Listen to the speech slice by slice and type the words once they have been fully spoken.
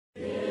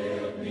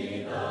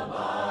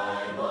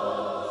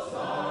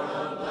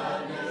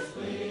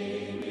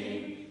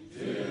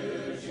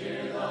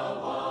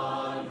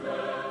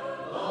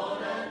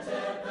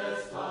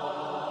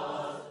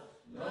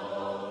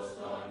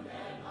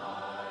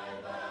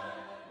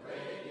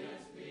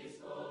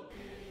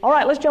All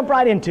right, let's jump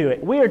right into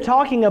it. We are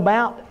talking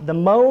about the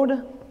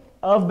mode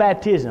of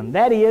baptism.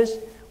 That is,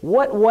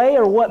 what way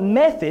or what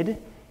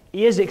method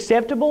is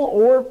acceptable,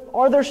 or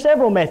are there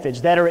several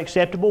methods that are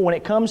acceptable when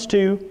it comes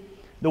to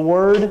the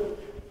Word,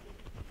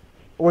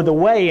 or the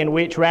way in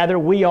which, rather,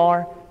 we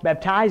are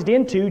baptized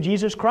into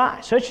Jesus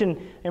Christ. Such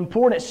an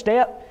important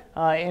step.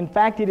 In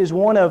fact, it is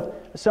one of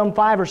some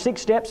 5 or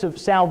 6 steps of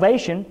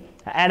salvation,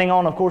 adding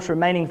on, of course,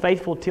 remaining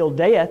faithful till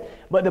death.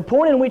 But the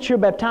point in which you're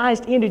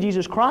baptized into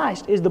Jesus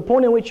Christ is the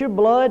point in which your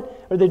blood,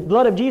 or the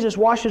blood of Jesus,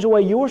 washes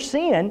away your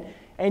sin,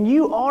 and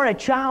you are a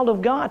child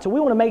of God. So we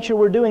want to make sure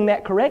we're doing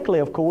that correctly,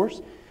 of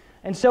course.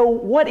 And so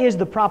what is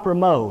the proper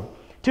mode?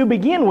 To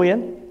begin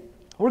with,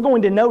 we're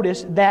going to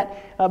notice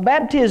that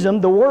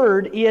baptism, the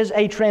word, is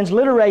a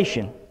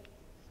transliteration.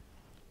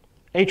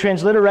 A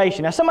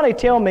transliteration. Now somebody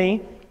tell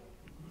me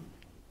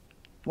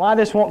why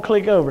this won't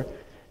click over.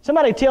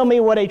 Somebody tell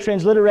me what a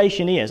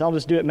transliteration is. I'll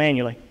just do it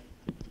manually.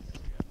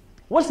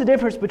 What's the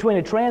difference between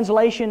a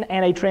translation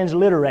and a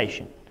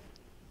transliteration?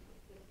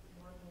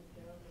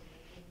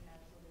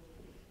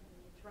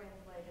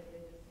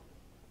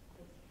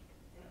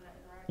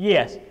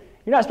 Yes.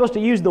 You're not supposed to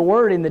use the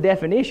word in the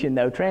definition,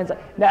 though.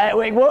 Now,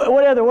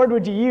 what other word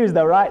would you use,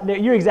 though, right?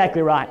 You're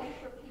exactly right.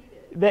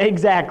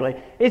 Exactly.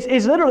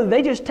 It's literally,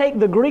 they just take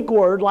the Greek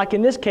word, like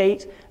in this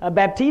case,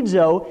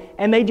 baptizo,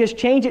 and they just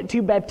change it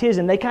to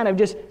baptism. They kind of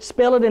just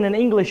spell it in an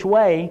English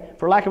way,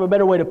 for lack of a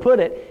better way to put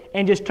it,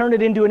 and just turn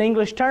it into an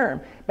English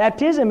term.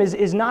 Baptism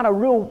is not a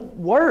real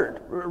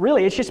word,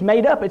 really. It's just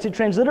made up. It's a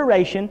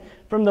transliteration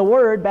from the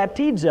word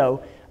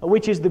baptizo,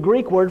 which is the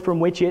Greek word from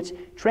which it's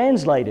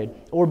translated,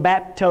 or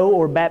bapto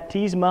or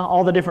baptisma,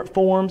 all the different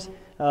forms,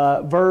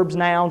 verbs,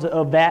 nouns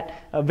of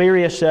that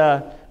various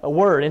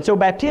word. And so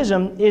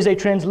baptism is a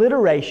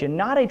transliteration,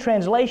 not a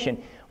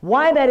translation.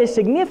 Why that is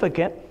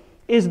significant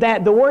is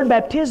that the word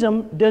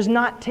baptism does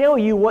not tell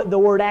you what the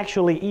word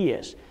actually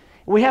is.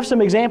 We have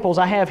some examples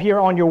I have here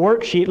on your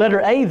worksheet, letter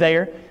A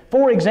there.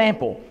 For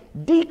example,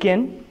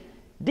 deacon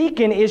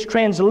is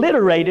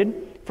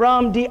transliterated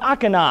from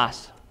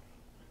diakonos.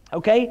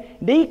 Okay?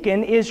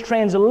 Deacon is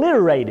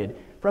transliterated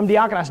from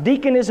diakonos.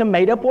 Deacon is a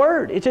made-up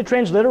word. It's a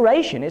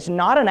transliteration. It's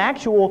not an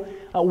actual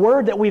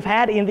word that we've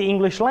had in the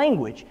English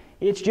language.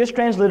 It's just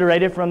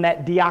transliterated from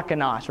that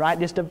diakonos, right?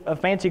 Just a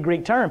fancy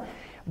Greek term.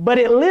 But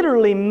it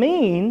literally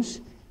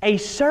means a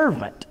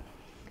servant.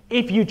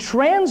 If you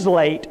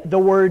translate the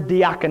word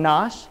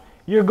diakonos,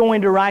 you're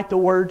going to write the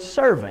word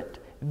servant.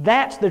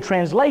 That's the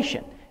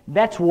translation.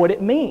 That's what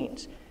it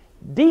means.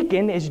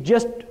 Deacon is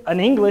just an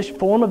English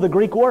form of the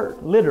Greek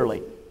word,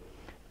 literally.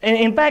 And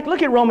in fact,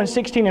 look at Romans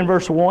 16 and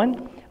verse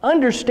 1.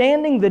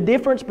 Understanding the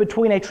difference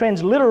between a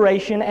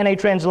transliteration and a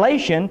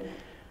translation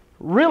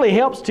really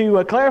helps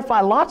to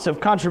clarify lots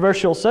of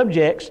controversial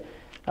subjects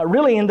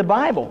really in the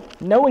Bible.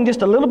 Knowing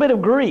just a little bit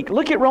of Greek.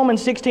 Look at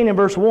Romans 16 and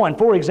verse 1,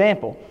 for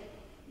example.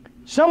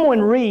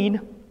 Someone read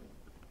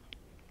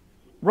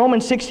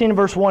Romans 16 and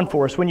verse 1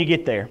 for us when you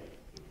get there.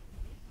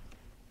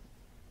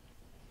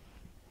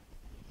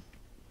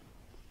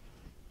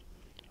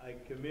 I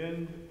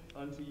commend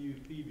unto you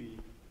Phoebe,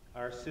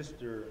 our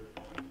sister,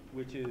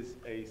 which is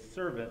a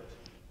servant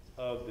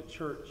of the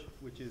church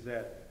which is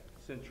at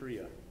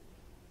Centuria.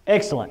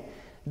 Excellent.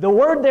 The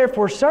word there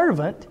for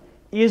servant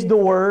is the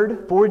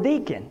word for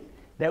deacon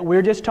that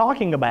we're just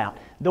talking about.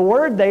 The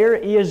word there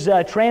is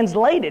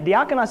translated.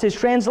 Diakonos is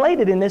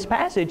translated in this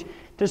passage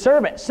to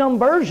servant. Some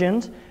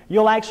versions,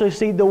 you'll actually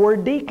see the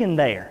word deacon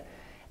there.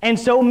 And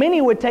so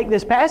many would take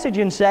this passage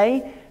and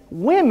say,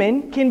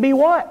 women can be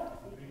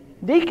what?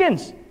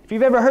 Deacons. If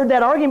you've ever heard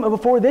that argument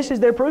before, this is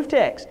their proof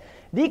text.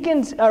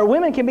 Deacons, or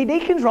women can be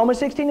deacons, Romans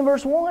 16 and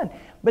verse 1.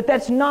 But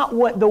that's not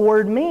what the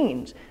word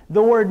means.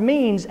 The word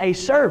means a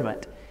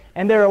servant.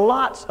 And there are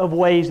lots of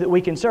ways that we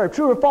can serve.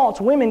 True or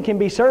false, women can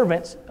be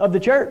servants of the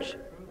church,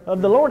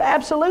 of the Lord.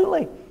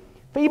 Absolutely.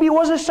 Phoebe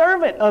was a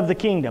servant of the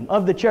kingdom,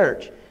 of the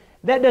church.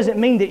 That doesn't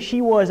mean that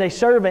she was a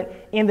servant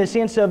in the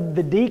sense of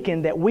the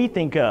deacon that we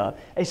think of,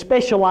 a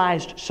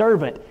specialized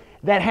servant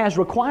that has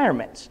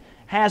requirements,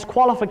 has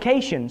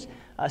qualifications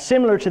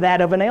similar to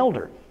that of an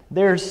elder.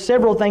 There's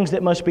several things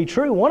that must be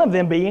true, one of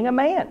them being a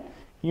man.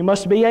 You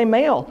must be a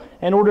male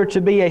in order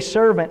to be a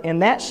servant in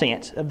that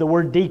sense of the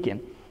word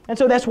deacon. And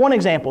so that's one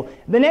example.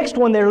 The next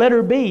one there,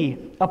 letter B,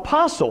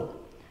 apostle.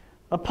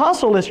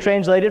 Apostle is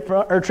transliterated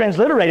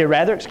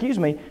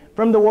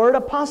from the word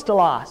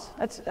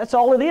apostolos. That's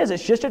all it is.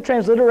 It's just a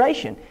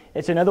transliteration.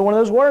 It's another one of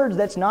those words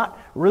that's not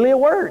really a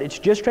word. It's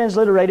just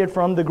transliterated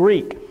from the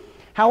Greek.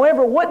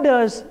 However, what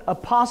does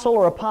apostle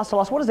or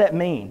apostolos, what does that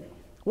mean?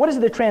 What is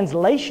the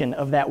translation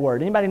of that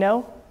word? Anybody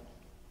know?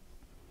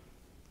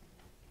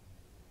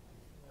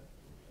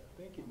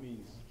 I think it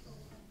means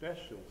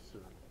special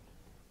servant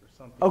or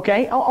something.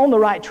 Okay, on the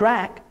right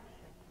track.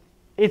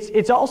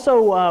 It's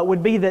also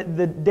would be the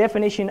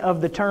definition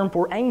of the term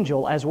for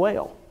angel as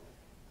well.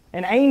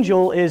 An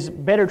angel is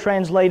better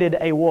translated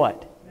a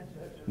what?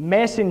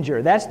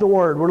 Messenger. That's the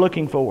word we're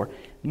looking for.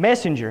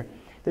 Messenger.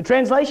 The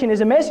translation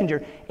is a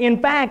messenger. In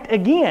fact,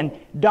 again,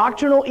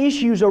 doctrinal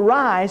issues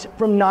arise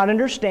from not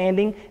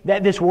understanding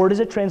that this word is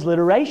a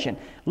transliteration.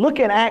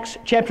 Look at Acts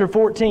chapter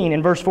 14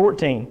 and verse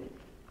 14.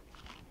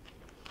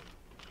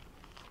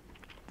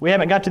 We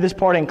haven't got to this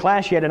part in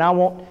class yet, and I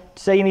won't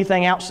say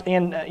anything else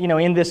in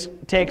this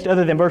text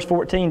other than verse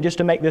 14 just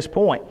to make this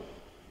point.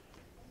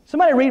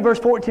 Somebody read verse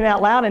 14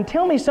 out loud and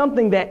tell me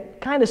something that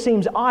kind of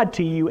seems odd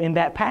to you in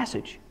that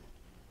passage.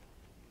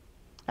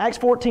 Acts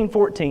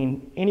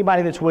 14:14.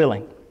 Anybody that's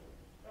willing.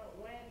 But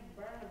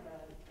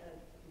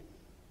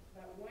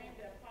when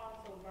the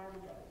apostle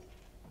Barnabas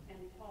and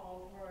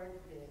Paul heard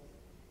this,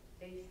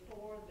 they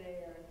tore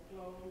their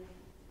clothes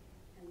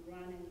and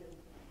ran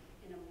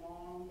in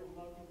among the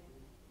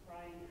multitude,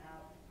 crying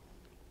out.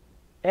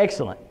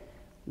 Excellent.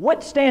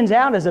 What stands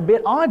out as a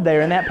bit odd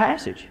there in that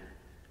passage?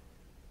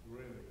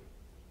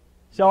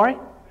 Sorry?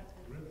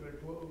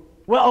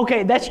 Well,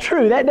 okay, that's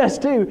true. That does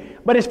too.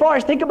 But as far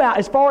as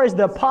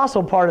the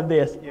apostle part of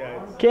this,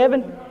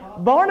 Kevin,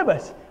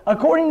 Barnabas,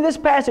 according to this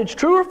passage,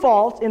 true or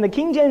false, in the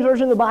King James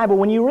Version of the Bible,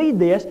 when you read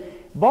this,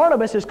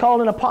 Barnabas is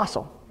called an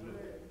apostle.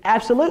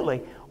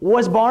 Absolutely.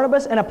 Was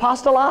Barnabas an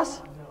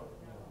apostolos?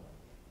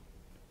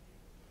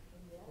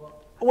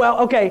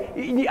 Well,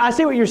 okay, I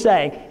see what you're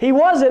saying. He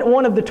wasn't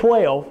one of the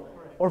 12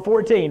 or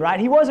 14, right?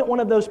 He wasn't one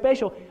of those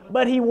special,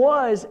 but he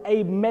was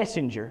a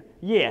messenger.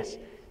 Yes.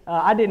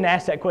 I didn't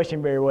ask that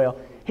question very well.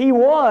 He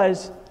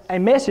was a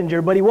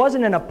messenger, but he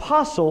wasn't an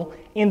apostle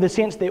in the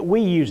sense that we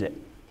use it.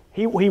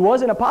 He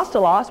was an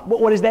apostolos, but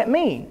what does that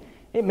mean?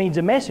 It means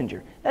a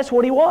messenger. That's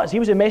what he was. He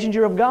was a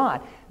messenger of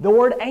God. The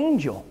word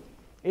angel,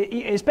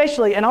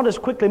 especially, and I'll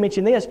just quickly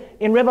mention this,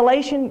 in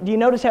Revelation, do you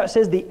notice how it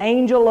says the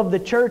angel of the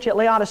church at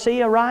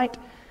Laodicea, right?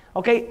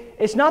 Okay,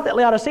 it's not that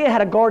Laodicea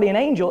had a guardian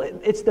angel,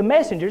 it's the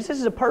messenger. This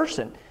is a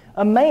person,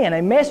 a man,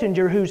 a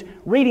messenger who's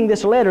reading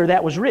this letter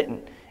that was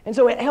written. And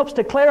so it helps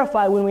to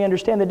clarify when we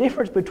understand the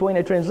difference between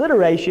a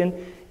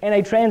transliteration and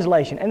a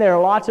translation. And there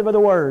are lots of other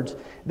words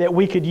that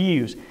we could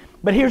use.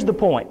 But here's the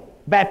point.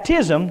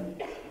 Baptism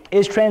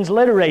is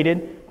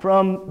transliterated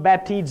from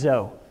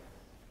baptizo.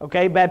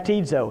 Okay,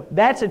 baptizo.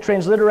 That's a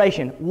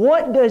transliteration.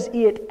 What does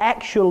it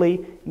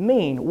actually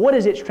mean? What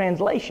is its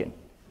translation?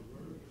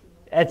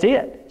 That's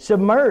it.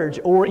 Submerge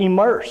or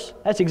immerse.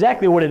 That's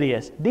exactly what it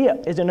is.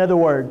 Dip is another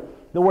word.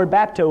 The word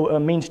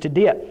bapto means to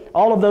dip.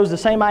 All of those the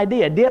same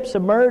idea. Dip,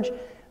 submerge,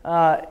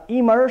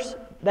 immerse.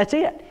 That's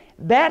it.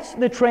 That's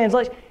the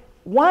translation.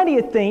 Why do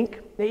you think,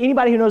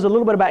 anybody who knows a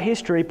little bit about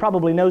history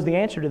probably knows the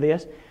answer to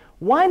this,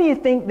 why do you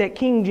think that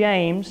King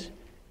James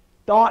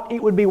thought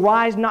it would be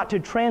wise not to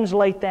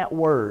translate that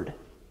word,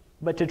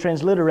 but to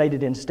transliterate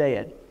it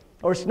instead?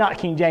 Or it's not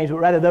King James, but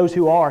rather those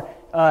who are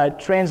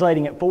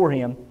translating it for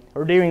him,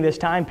 or during this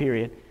time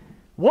period.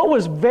 What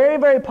was very,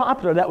 very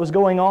popular that was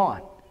going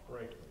on?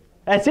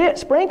 That's it,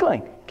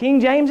 sprinkling. King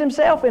James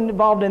himself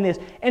involved in this.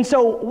 And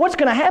so what's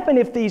going to happen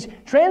if these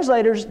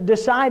translators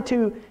decide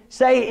to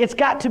say it's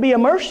got to be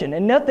immersion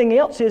and nothing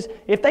else is,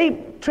 if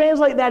they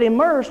translate that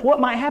immerse, what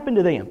might happen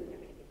to them?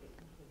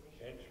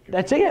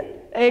 That's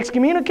it.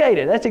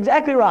 Excommunicated. That's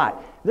exactly right.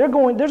 There's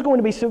going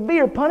to be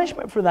severe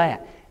punishment for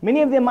that.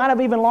 Many of them might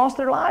have even lost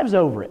their lives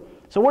over it.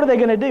 So what are they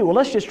going to do? Well,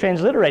 let's just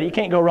transliterate it. You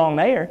can't go wrong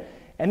there.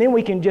 And then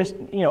we can just,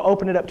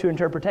 open it up to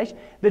interpretation.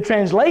 The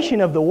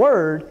translation of the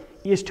word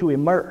is to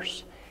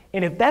immerse.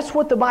 And if that's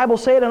what the Bible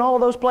said in all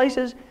of those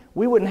places,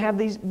 we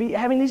wouldn't be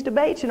having these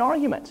debates and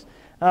arguments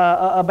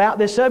about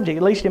this subject,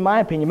 at least in my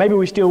opinion. Maybe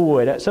we still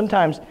would.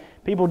 Sometimes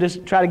people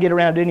just try to get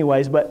around it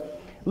anyways.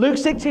 But Luke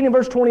 16 and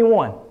verse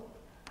 21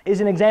 is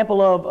an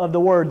example of the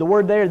word. The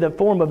word there, the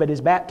form of it is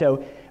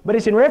bapto. But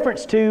it's in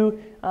reference to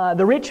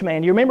the rich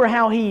man. You remember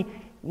how he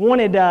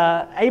wanted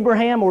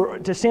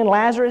Abraham to send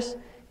Lazarus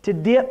to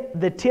dip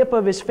the tip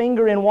of his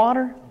finger in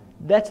water?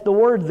 That's the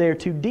word there,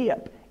 to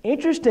dip.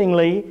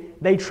 Interestingly,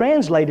 they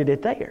translated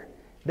it there.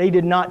 They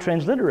did not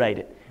transliterate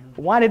it.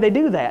 Why did they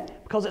do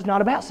that? Because it's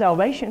not about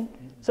salvation.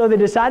 So they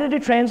decided to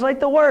translate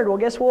the word. Well,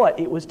 guess what?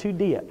 It was to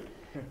dip.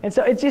 And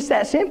so it's just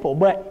that simple.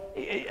 But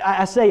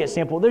I say it's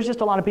simple. There's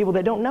just a lot of people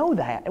that don't know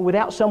that.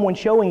 Without someone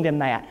showing them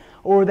that,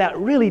 or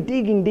without really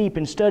digging deep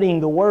and studying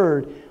the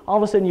word, all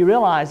of a sudden you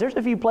realize there's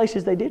a few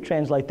places they did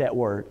translate that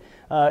word.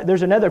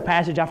 There's another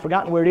passage, I've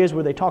forgotten where it is,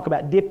 where they talk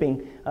about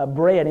dipping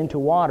bread into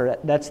water.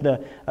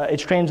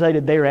 It's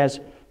translated there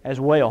as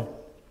well.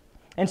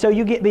 And so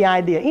you get the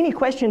idea. Any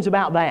questions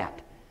about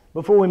that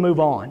before we move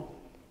on?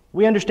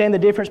 We understand the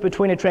difference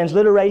between a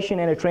transliteration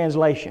and a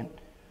translation.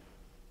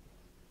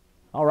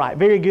 All right,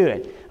 very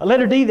good.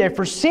 Letter D there,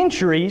 for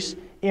centuries,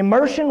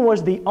 immersion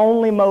was the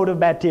only mode of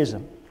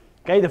baptism.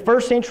 Okay, the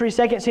first century,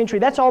 second century,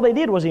 that's all they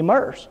did was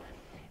immerse.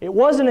 It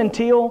wasn't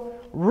until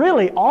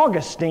really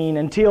Augustine,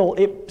 until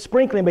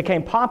sprinkling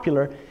became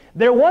popular,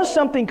 there was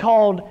something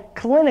called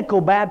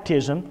clinical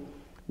baptism,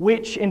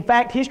 which in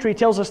fact history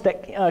tells us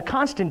that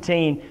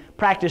Constantine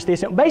practice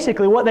this. And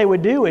basically what they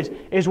would do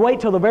is wait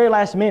till the very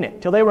last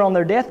minute, till they were on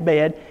their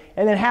deathbed,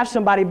 and then have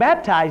somebody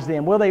baptize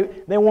them. Well,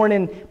 they weren't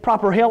in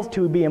proper health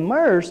to be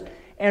immersed,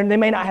 and they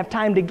may not have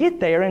time to get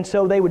there, and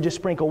so they would just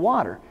sprinkle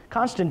water.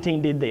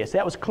 Constantine did this.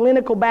 That was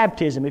clinical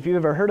baptism, if you've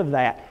ever heard of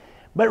that.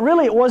 But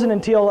really it wasn't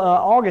until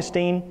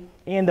Augustine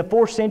in the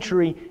 4th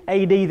century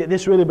A.D. that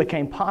this really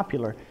became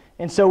popular.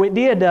 And so it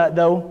did,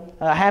 though,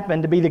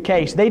 happen to be the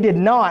case. They did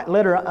not,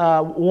 letter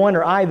 1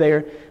 or I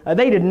there,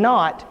 they did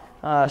not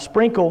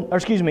sprinkle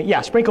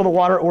the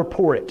water or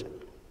pour it.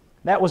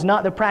 That was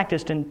not the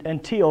practice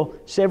until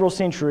several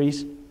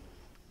centuries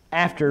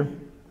after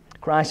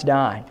Christ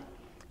died.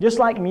 Just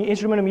like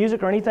instrument of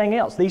music or anything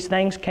else, these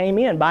things came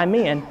in by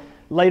men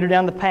later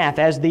down the path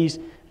as these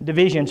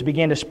divisions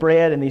began to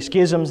spread and these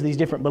schisms, these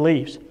different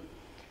beliefs.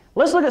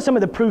 Let's look at some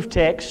of the proof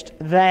texts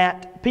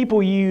that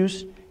people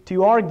use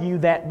to argue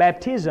that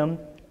baptism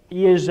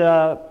is,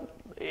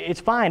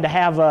 it's fine to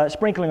have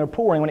sprinkling or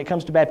pouring when it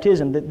comes to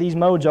baptism, that these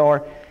modes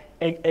are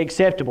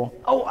acceptable.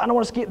 Oh, I don't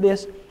want to skip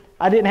this.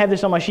 I didn't have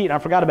this on my sheet and I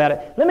forgot about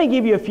it. Let me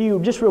give you a few,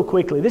 just real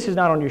quickly. This is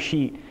not on your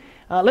sheet.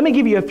 Let me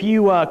give you a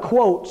few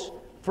quotes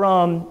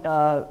from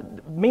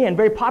men,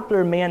 very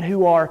popular men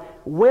who are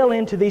well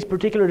into these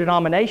particular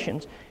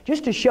denominations,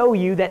 just to show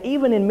you that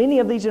even in many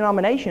of these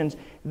denominations,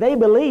 they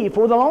believe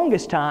for the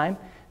longest time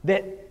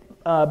that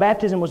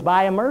baptism was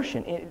by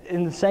immersion.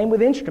 And the same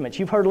with instruments.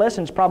 You've heard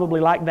lessons probably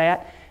like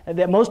that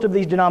most of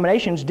these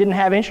denominations didn't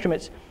have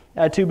instruments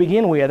to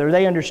begin with, or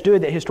they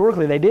understood that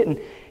historically they didn't.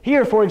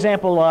 Here, for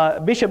example,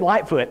 Bishop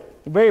Lightfoot,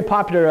 very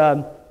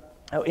popular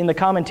in the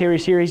commentary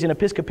series in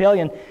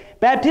Episcopalian,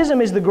 baptism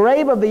is the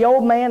grave of the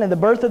old man and the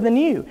birth of the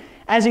new.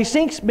 As he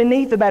sinks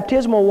beneath the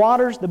baptismal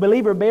waters, the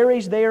believer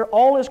buries there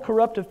all his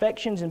corrupt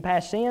affections and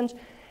past sins.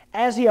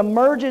 As he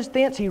emerges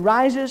thence, he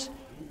rises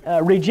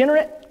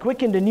regenerate,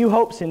 quickened to new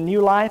hopes and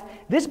new life.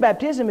 This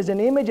baptism is an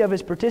image of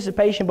his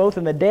participation both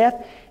in the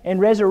death and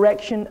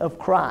resurrection of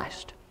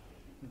Christ.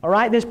 All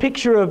right, this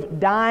picture of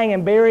dying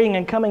and burying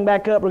and coming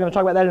back up, we're going to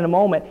talk about that in a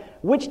moment.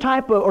 Which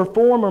type of, or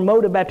form or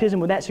mode of baptism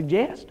would that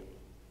suggest?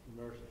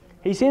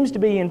 He seems to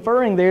be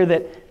inferring there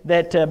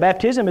that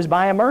baptism is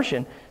by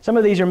immersion. Some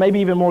of these are maybe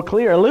even more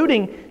clear.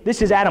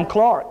 This is Adam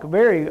Clark,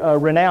 very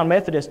renowned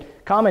Methodist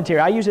commentary.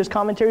 I use his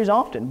commentaries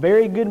often.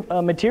 Very good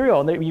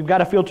material. You've got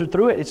to filter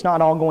through it. It's not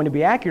all going to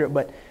be accurate,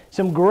 but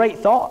some great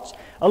thoughts.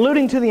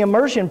 Alluding to the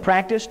immersion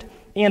practiced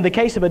in the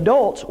case of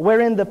adults,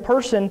 wherein the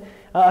person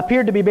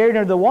appeared to be buried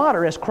under the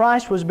water as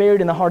Christ was buried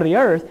in the heart of the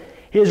earth,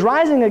 his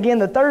rising again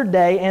the third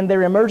day and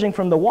their emerging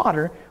from the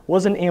water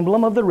was an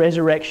emblem of the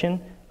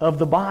resurrection of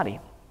the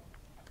body.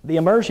 The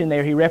immersion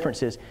there he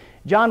references.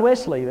 John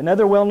Wesley,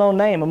 another well-known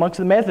name amongst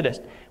the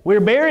Methodists.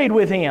 We're buried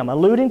with him,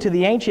 alluding to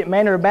the ancient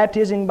manner of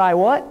baptizing by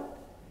what?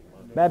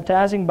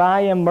 Baptizing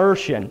by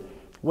immersion.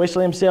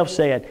 Wesley himself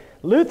said.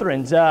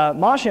 Lutherans,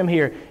 Mosham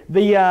here,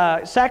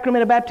 the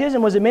sacrament of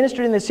baptism was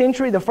administered in the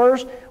century the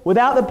first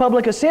without the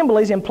public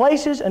assemblies in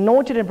places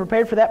anointed and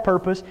prepared for that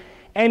purpose,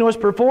 and was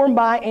performed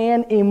by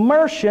an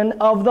immersion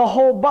of the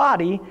whole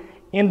body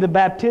in the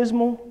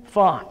baptismal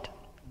font.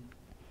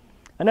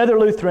 Another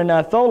Lutheran,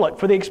 Tholuck,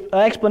 for the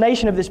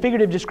explanation of this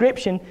figurative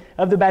description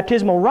of the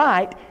baptismal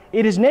rite,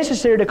 it is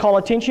necessary to call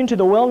attention to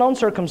the well-known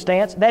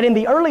circumstance that in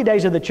the early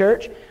days of the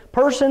church,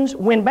 persons,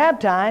 when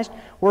baptized,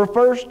 were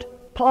first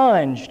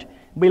plunged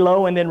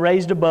below and then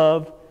raised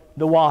above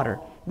the water.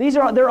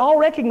 They're all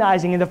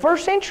recognizing in the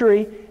first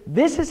century,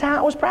 this is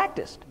how it was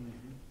practiced.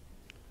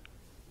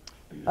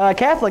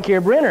 Catholic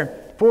here, Brenner,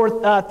 for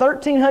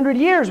 1,300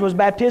 years was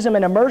baptism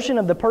an immersion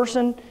of the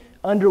person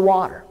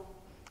underwater.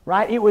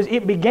 Right?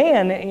 It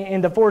began in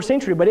the 4th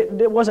century, but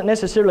it wasn't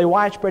necessarily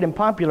widespread and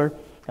popular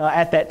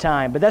at that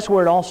time. But that's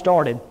where it all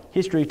started,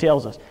 history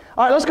tells us.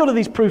 All right, let's go to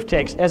these proof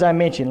texts, as I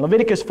mentioned.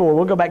 Leviticus 4.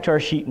 We'll go back to our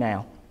sheet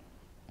now.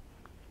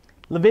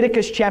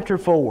 Leviticus chapter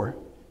 4.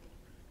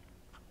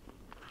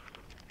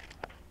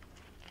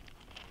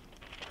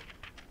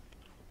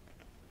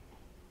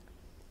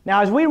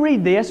 Now, as we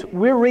read this,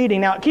 we're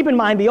reading. Now, keep in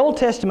mind, the Old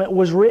Testament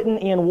was written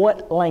in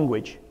what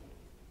language?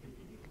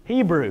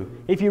 Hebrew.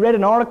 If you read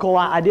an article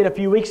I did a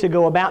few weeks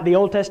ago about the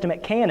Old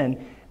Testament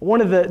canon, one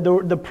of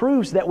the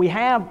proofs that we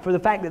have for the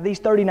fact that these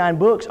 39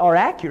 books are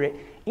accurate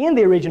in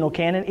the original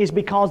canon is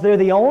because they're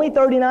the only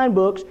 39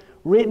 books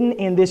written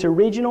in this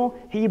original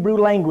Hebrew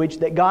language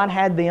that God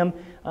had them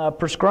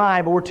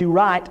prescribe or to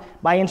write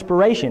by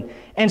inspiration.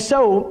 And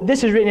so,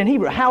 this is written in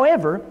Hebrew.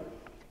 However,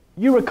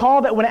 you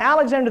recall that when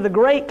Alexander the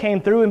Great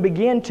came through and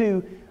began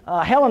to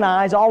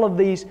Hellenize all of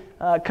these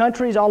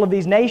countries, all of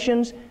these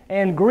nations,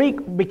 and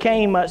Greek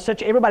became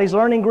everybody's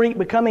learning Greek,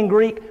 becoming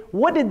Greek.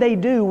 What did they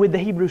do with the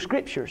Hebrew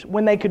Scriptures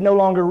when they could no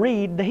longer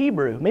read the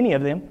Hebrew? Many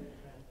of them.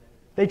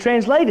 They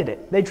translated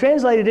it. They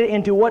translated it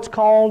into what's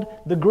called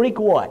the Greek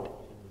what?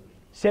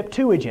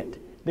 Septuagint.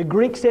 The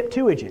Greek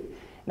Septuagint.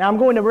 Now I'm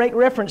going to make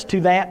reference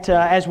to that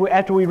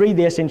after we read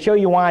this and show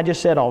you why I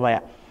just said all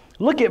that.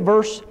 Look at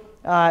verse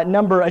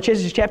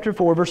Genesis chapter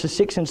 4, verses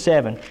 6 and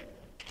 7.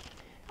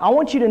 I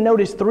want you to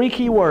notice 3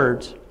 key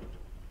words.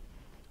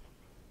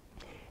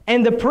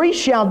 And the priest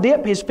shall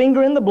dip his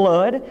finger in the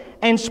blood,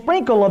 and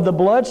sprinkle of the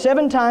blood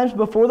 7 times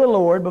before the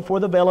Lord, before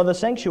the veil of the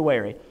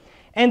sanctuary.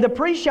 And the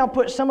priest shall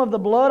put some of the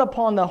blood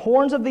upon the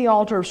horns of the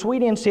altar of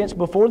sweet incense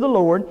before the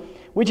Lord,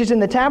 which is in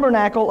the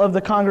tabernacle of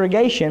the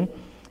congregation,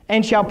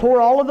 and shall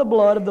pour all of the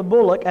blood of the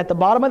bullock at the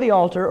bottom of the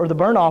altar, or the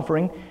burnt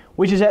offering,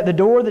 which is at the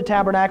door of the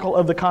tabernacle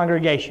of the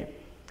congregation.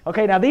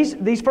 Okay, now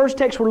these first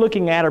texts we're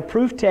looking at are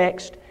proof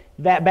text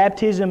that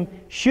baptism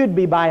should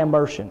be by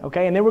immersion.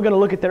 Okay, and then we're going to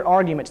look at their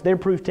arguments, their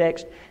proof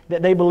text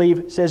that they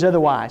believe says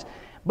otherwise.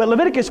 But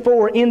Leviticus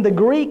 4, in the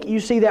Greek, you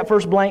see that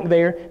first blank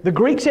there, the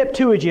Greek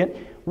Septuagint,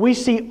 we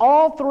see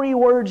all 3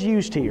 words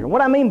used here.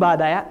 What I mean by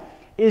that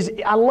is,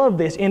 I love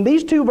this. In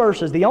these 2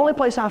 verses, the only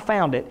place I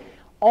found it,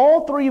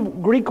 all 3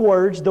 Greek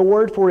words, the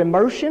word for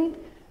immersion,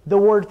 the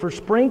word for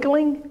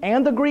sprinkling,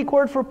 and the Greek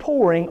word for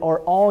pouring are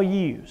all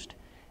used.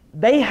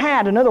 They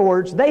had, in other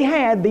words, they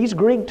had these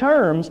Greek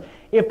terms.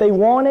 If they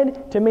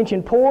wanted to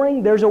mention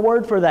pouring, there's a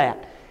word for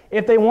that.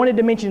 If they wanted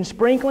to mention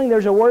sprinkling,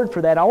 there's a word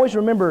for that. I always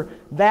remember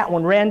that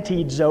one,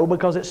 rantizo,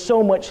 because it's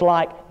so much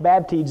like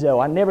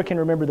baptizo. I never can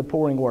remember the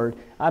pouring word.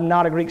 I'm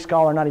not a Greek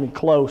scholar, not even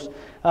close.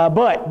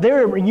 But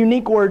there are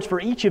unique words for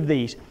each of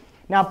these.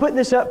 Now, putting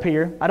this up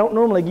here, I don't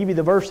normally give you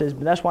the verses,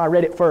 but that's why I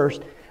read it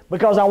first,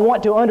 because I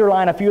want to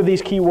underline a few of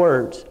these key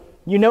words.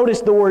 You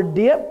notice the word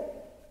dip,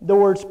 the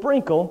word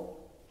sprinkle,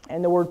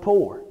 and the word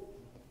pour.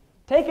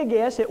 Take a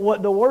guess at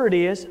what the word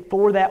is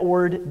for that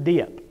word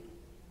dip.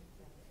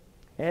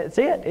 That's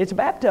it. It's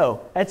bapto.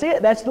 That's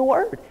it. That's the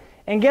word.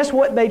 And guess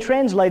what? They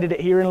translated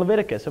it here in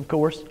Leviticus, of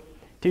course,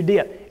 to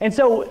dip. And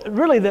so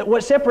really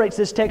what separates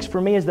this text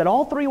for me is that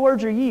all 3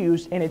 words are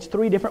used, and it's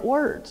 3 different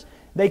words.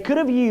 They could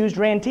have used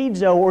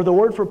rantizo, or the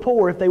word for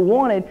pour, if they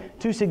wanted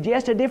to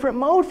suggest a different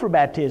mode for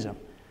baptism.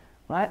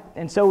 Right?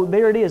 And so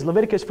there it is,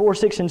 Leviticus 4,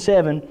 6, and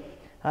 7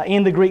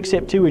 in the Greek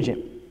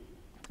Septuagint.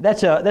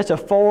 That's a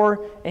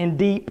far and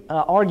deep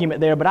argument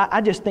there, but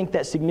I just think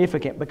that's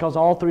significant because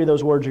all 3 of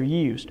those words are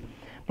used.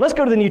 Let's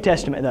go to the New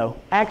Testament, though.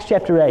 Acts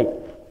chapter 8.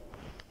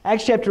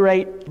 Acts chapter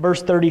 8,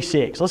 verse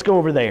 36. Let's go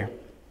over there.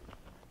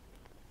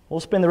 We'll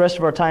spend the rest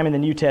of our time in the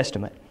New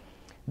Testament.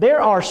 There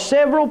are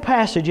several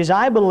passages,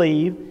 I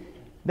believe,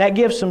 that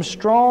give some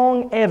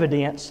strong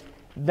evidence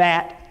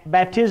that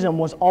baptism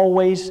was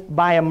always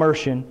by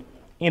immersion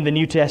in the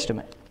New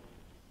Testament.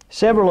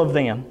 Several of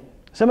them.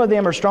 Some of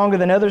them are stronger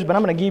than others, but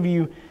I'm going to give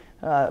you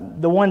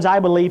the ones I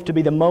believe to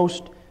be the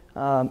most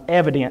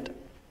evident.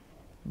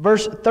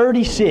 Verse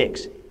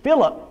 36.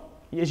 Philip,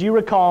 as you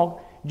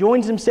recall,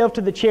 joins himself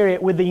to the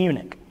chariot with the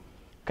eunuch.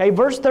 Okay,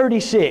 verse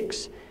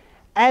 36.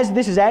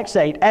 This is Acts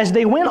 8. As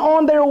they went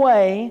on their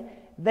way,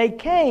 they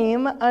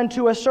came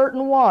unto a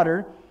certain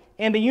water,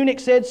 and the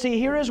eunuch said, See,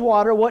 here is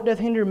water. What doth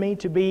hinder me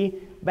to be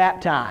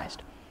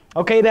baptized?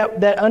 Okay,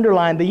 that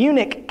underlined. The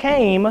eunuch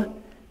came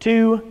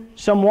to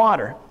some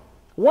water.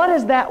 Why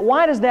does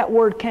that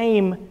word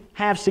came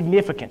have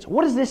significance?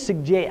 What does this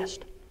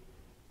suggest?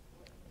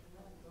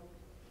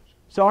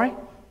 Sorry?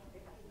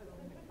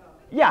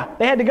 Yeah,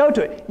 they had to go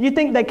to it. You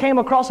think they came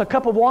across a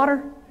cup of water?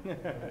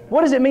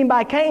 What does it mean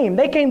by came?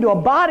 They came to a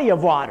body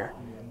of water,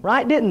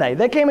 right? Didn't they?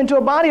 They came into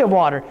a body of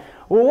water.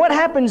 Well, what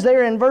happens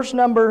there in verse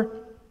number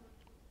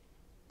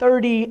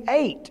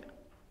 38?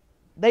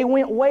 They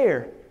went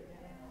where?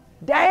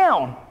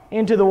 Down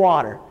into the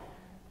water,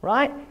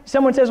 right?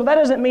 Someone says, well, that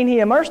doesn't mean he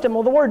immersed them.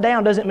 Well, the word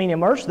down doesn't mean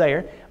immersed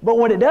there. But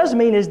what it does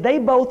mean is they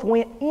both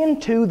went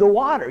into the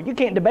water. You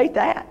can't debate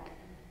that.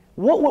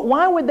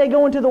 Why would they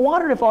go into the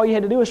water if all you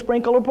had to do was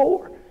sprinkle or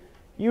pour?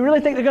 You really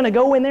think they're going to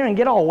go in there and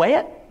get all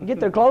wet? And get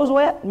their clothes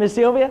wet? Miss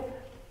Sylvia?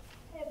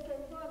 If they're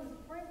going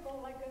to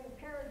sprinkle, they could have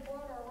carried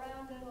water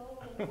around in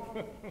a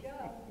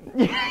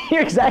little jug.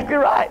 You're exactly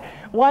right.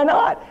 Why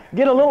not?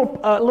 Get a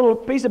little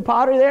piece of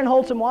pottery there and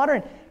hold some water.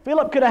 And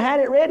Philip could have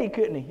had it ready,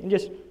 couldn't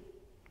he?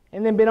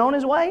 And then been on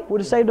his way.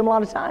 Would have saved him a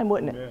lot of time,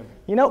 wouldn't it?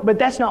 Yeah. But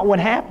that's not what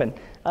happened.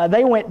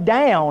 They went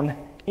down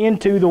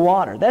into the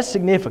water. That's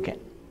significant.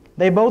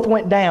 They both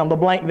went down, the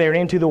blank there,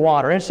 into the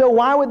water. And so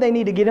why would they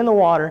need to get in the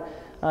water,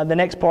 the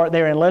next part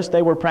there, unless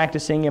they were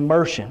practicing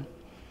immersion?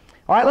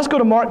 All right, let's go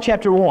to Mark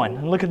chapter 1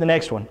 and look at the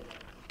next one.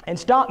 And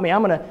stop me.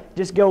 I'm going to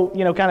just go,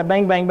 kind of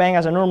bang, bang, bang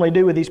as I normally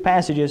do with these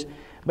passages.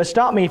 But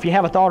stop me if you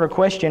have a thought or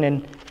question,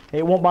 and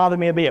it won't bother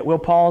me a bit. We'll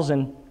pause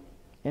and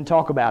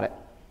talk about it.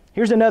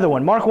 Here's another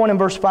one. Mark 1 and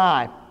verse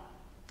 5.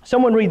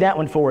 Someone read that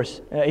one for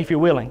us, if you're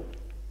willing.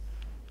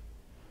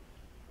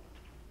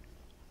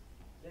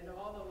 Then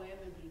all the land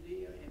of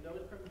Judea and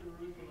those from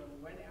Jerusalem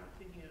went out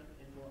to him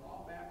and were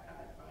all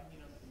baptized by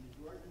him in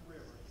the Jordan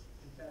River,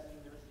 confessing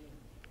their sins.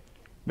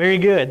 Very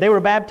good. They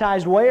were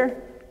baptized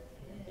where?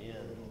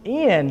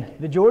 In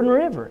the Jordan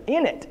River.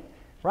 In it.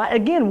 Right?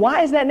 Again,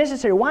 why is that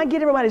necessary? Why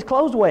get everybody's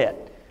clothes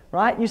wet?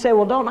 Right? You say,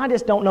 well, Dalton, I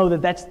just don't know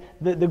that that's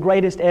the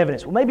greatest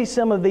evidence. Well, maybe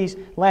some of these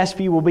last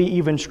few will be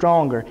even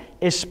stronger,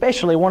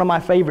 especially one of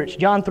my favorites,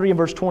 John 3 and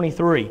verse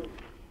 23.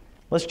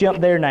 Let's jump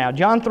there now.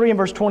 John 3 and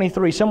verse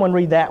 23. Someone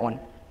read that one.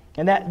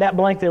 And that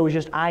blank there was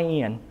just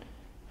in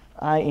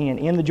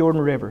the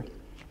Jordan River.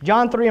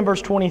 John 3 and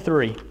verse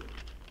 23.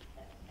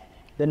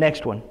 The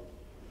next one.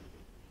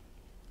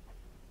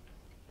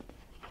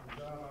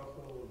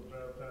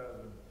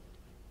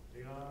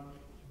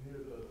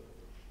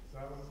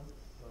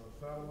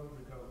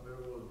 because there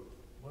was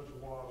much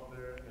water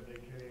there, and they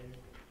came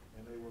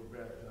and they were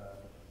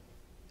baptized.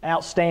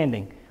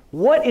 Outstanding.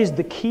 What is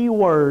the key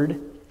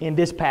word in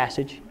this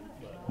passage?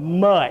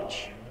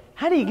 Much.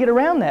 How do you get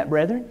around that,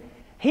 brethren?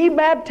 He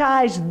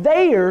baptized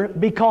there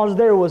because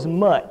there was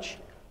much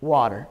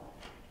water.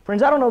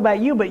 Friends, I don't know about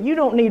you, but you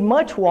don't need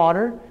much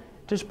water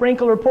to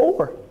sprinkle or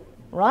pour,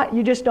 right?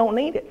 You just don't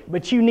need it.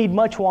 But you need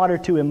much water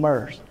to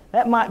immerse.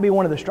 That might be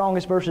one of the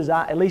strongest verses,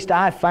 at least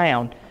I've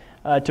found,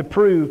 to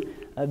prove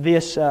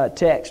this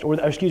text, or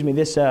excuse me,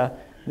 this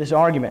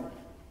argument.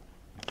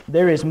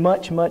 There is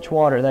much, much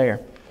water there.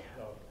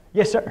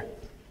 Yes, sir.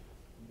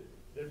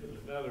 This is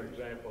another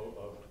example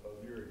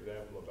of your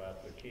example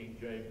about the King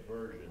James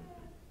Version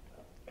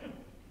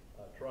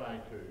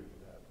trying to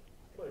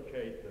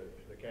placate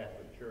the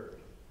Catholic Church.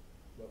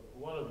 But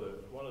one of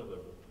the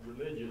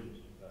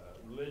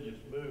religious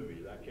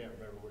movies, I can't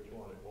remember which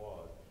one it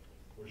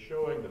was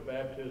showing the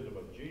baptism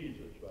of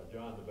Jesus by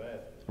John the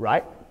Baptist.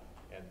 Right.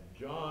 And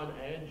John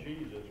and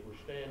Jesus were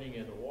standing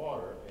in the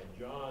water, and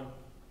John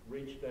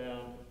reached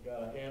down,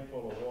 got a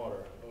handful of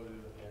water,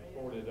 and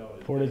poured it on his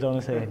head. Poured it on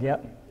his head,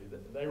 yep.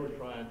 They were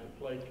trying to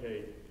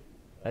placate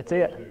That's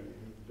it. who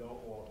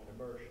don't want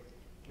immersion.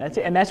 That's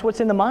it, and that's what's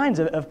in the minds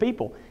of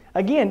people.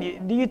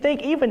 Again, do you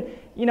think even,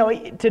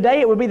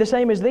 today it would be the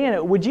same as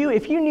then? Would you,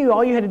 if you knew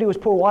all you had to do was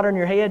pour water on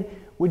your head,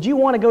 would you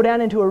want to go down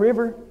into a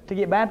river to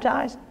get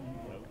baptized?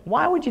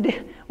 Why would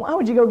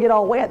you go get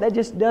all wet? That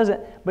just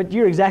doesn't. But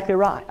you're exactly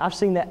right. I've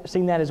seen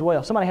that as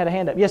well. Somebody had a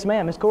hand up. Yes,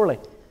 ma'am, Miss Corley.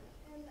 In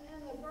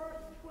the verse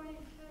 22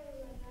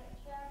 in that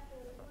chapter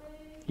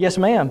 3. Yes,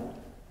 ma'am. Does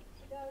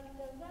that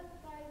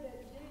say that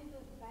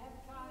Jesus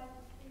baptized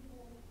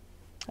people?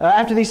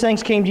 After these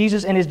things came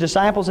Jesus and his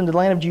disciples into the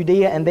land of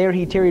Judea, and there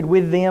he tarried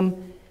with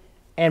them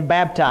and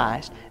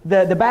baptized.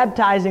 The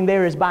baptizing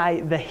there is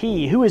by the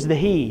he. Who is the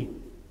he?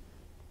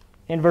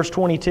 In verse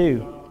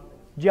 22.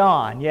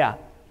 John, yeah.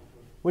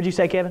 What'd you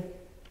say, Kevin?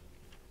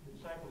 The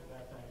disciples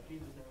baptized.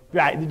 Jesus never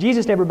Right,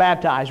 Jesus never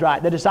baptized,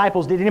 right. The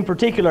disciples did. In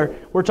particular,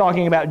 we're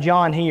talking about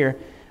John here.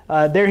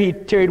 There he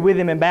tarried with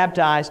him and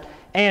baptized.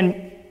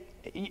 And,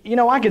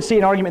 I could see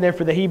an argument there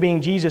for the he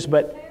being Jesus,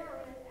 but...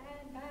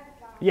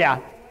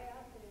 Yeah.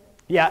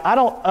 Yeah,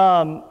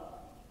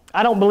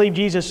 I don't believe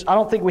Jesus... I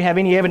don't think we have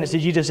any evidence that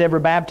Jesus ever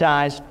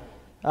baptized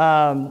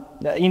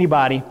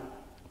anybody.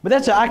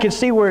 But I could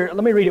see where...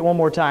 Let me read it one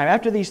more time.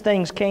 After these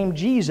things came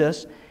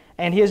Jesus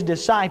and his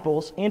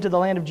disciples into the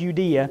land of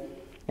Judea,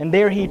 and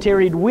there he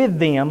tarried with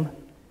them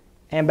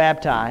and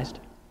baptized.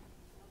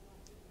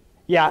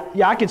 Yeah,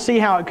 I could see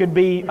how it could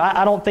be.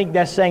 I don't think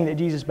that's saying that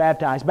Jesus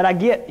baptized. But I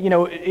get,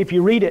 if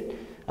you read it,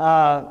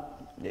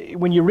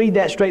 when you read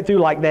that straight through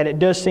like that, it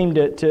does seem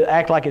to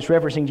act like it's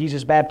referencing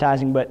Jesus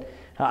baptizing, but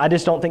I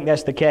just don't think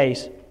that's the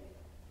case.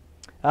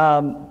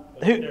 But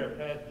in their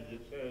passage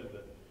it says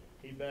that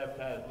he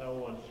baptized no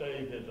one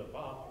save his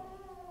apostles.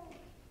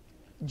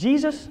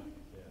 Jesus?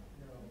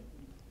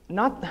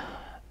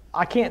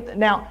 I can't,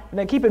 now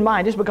keep in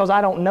mind, just because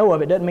I don't know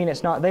of it doesn't mean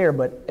it's not there,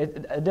 but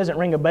it doesn't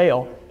ring a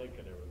bell.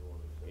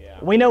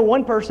 We know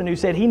one person who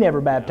said he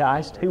never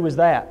baptized. Who was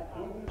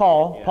that?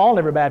 Paul. Yeah. Paul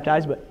never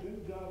baptized, but...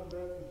 Didn't John the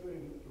Baptist say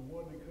that the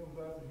one that comes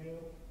after him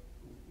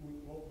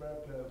won't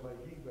baptize like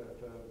he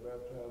baptized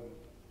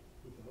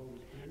with the Holy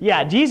Spirit?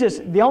 Yeah, Jesus,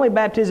 the only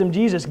baptism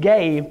Jesus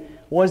gave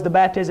was the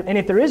baptism, and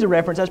if there is a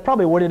reference, that's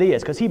probably what it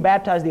is, because he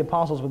baptized the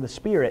apostles with the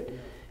Spirit,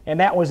 and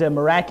that was a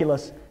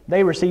miraculous...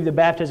 They received the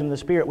baptism of the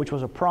Spirit, which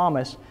was a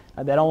promise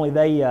that only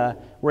they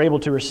were able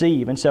to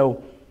receive. And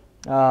so,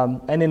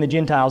 and then the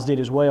Gentiles did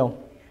as well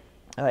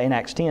in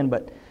Acts 10.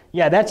 But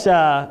yeah, that's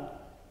I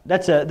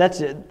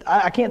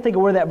can't think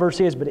of where that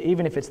verse is, but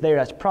even if it's there,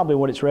 that's probably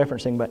what it's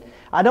referencing. But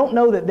I don't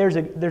know that there's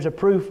a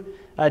proof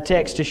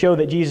text to show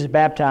that Jesus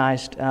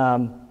baptized.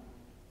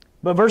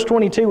 But verse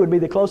 22 would be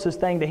the closest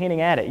thing to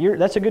hinting at it.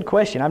 That's a good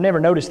question. I've never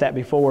noticed that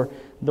before,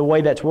 the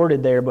way that's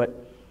worded there,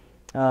 but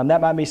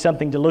that might be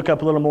something to look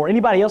up a little more.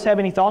 Anybody else have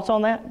any thoughts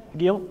on that,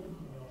 Gil?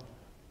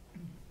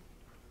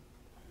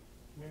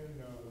 When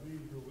these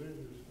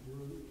religious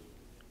groups,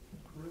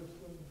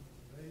 Christian,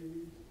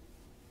 babies,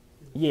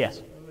 Yes.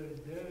 are they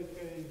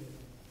dedicated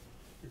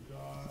to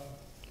God?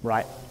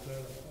 Right. Is that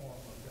a form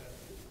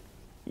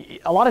of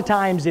baptism? A lot of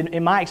times,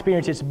 in my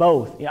experience, it's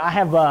both. I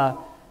have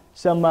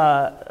some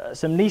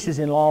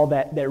nieces-in-law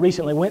that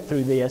recently went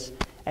through this,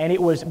 and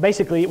it was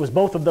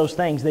both of those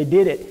things. They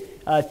did it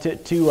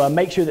to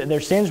make sure that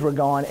their sins were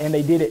gone, and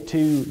they did it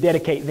to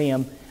dedicate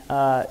them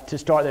to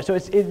start there. So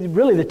it's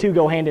really the two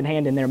go hand in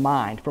hand in their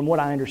mind, from what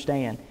I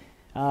understand.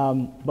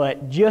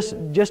 But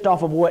just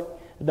off of what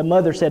the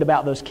mother said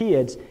about those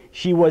kids,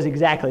 she was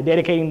exactly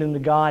dedicating them to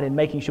God and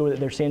making sure that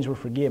their sins were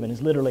forgiven,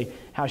 is literally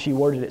how she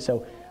worded it.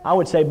 So I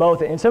would say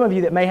both. And some of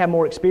you that may have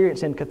more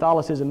experience in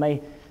Catholicism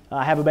may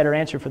have a better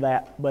answer for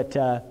that. But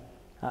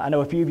I know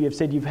a few of you have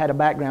said you've had a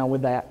background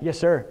with that. Yes,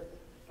 sir.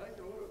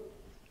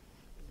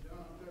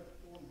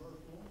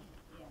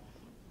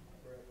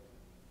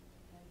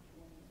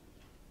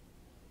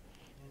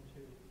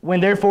 When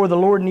therefore the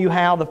Lord knew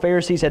how the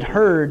Pharisees had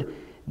heard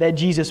that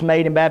Jesus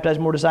made and baptized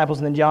more disciples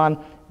than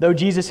John, though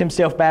Jesus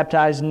himself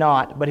baptized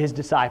not, but his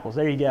disciples.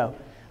 There you go.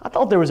 I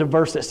thought there was a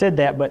verse that said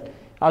that, but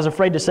I was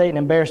afraid to say it and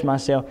embarrass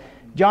myself.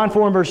 John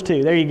 4 and verse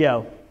 2. There you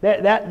go.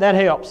 That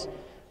helps.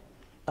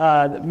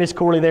 Miss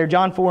Corley there.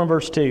 John 4 and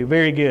verse 2.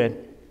 Very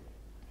good.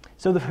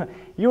 So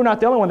you were not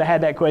the only one that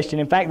had that question.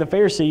 In fact, the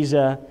Pharisees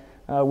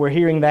were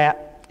hearing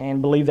that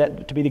and believed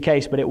that to be the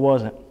case, but it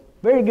wasn't.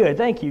 Very good.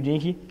 Thank you,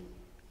 Jinky.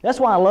 That's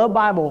why I love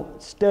Bible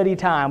study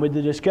time with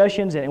the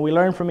discussions, and we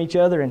learn from each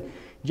other. And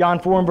John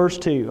 4 and verse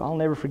 2. I'll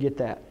never forget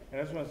that.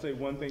 And I just want to say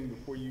one thing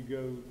before you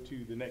go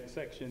to the next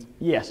section.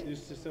 Yes.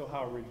 Just to show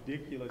how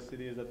ridiculous it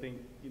is. I think,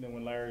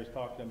 when Larry was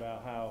talking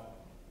about how,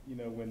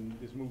 when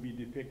this movie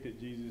depicted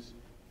Jesus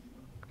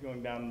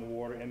going down in the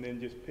water and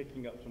then just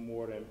picking up some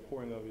water and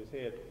pouring over his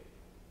head.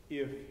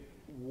 If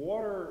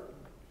water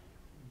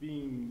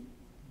being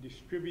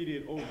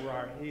distributed over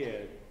our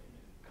head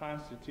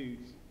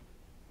constitutes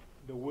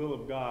the will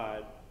of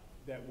God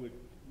that would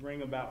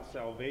bring about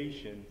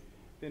salvation,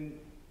 then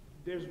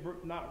there's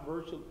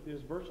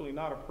virtually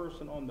not a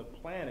person on the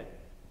planet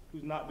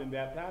who's not been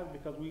baptized,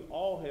 because we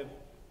all have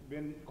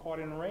been caught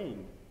in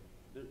rain.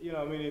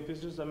 If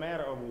it's just a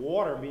matter of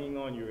water being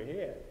on your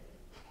head.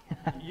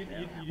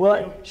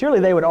 Well, surely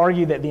they would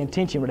argue that the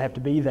intention would have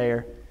to be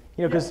there,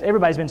 because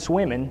everybody's been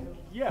swimming.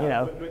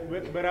 Yeah,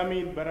 but I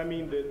mean,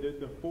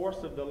 the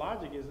force of the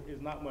logic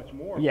is not much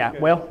more. Yeah,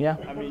 because, well, yeah.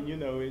 I mean,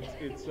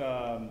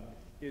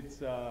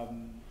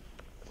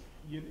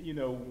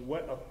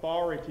 what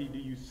authority do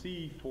you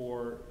see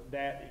for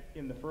that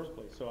in the first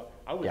place? So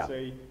I would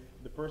say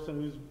the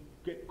person who's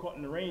get caught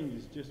in the rain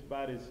is just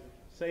about as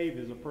saved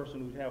as a person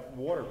who'd have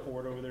water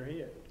poured over their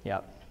head.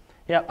 Yeah,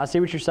 I see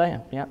what you're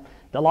saying. Yeah,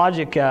 the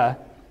logic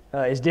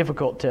is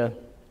difficult to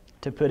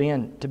put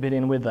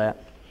in with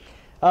that.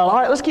 All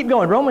right, let's keep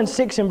going. Romans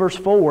 6 and verse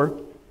 4.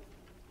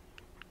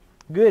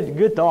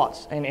 Good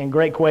thoughts and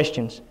great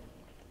questions.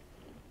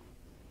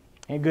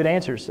 And good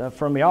answers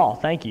from y'all.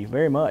 Thank you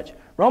very much.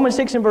 Romans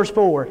 6 and verse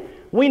 4.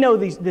 We know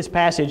this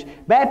passage.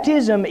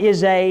 Baptism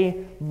is a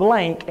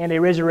blank and a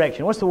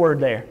resurrection. What's the word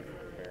there?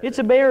 It's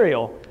a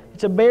burial.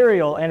 It's a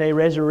burial and a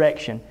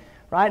resurrection.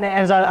 Right? And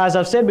as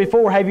I've said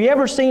before, have you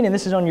ever seen, and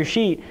this is on your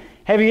sheet,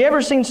 have you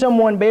ever seen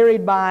someone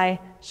buried by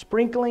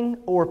sprinkling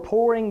or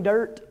pouring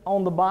dirt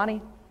on the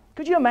body?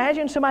 Could you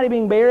imagine somebody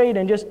being buried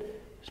and just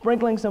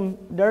sprinkling some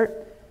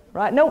dirt?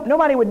 Right? No,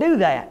 nobody would do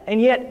that.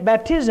 And yet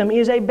baptism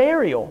is a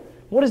burial.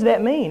 What does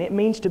that mean? It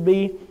means to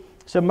be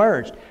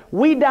submerged.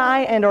 We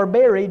die and are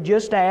buried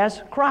just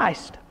as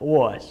Christ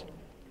was.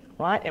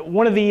 Right?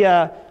 One of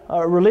the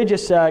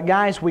religious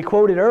guys we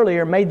quoted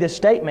earlier made this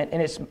statement,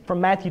 and it's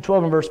from Matthew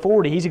 12 and verse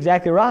 40. He's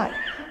exactly right.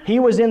 He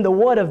was in the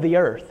what of the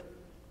earth.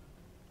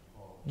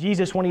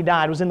 Jesus, when he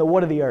died, was in the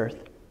what of the earth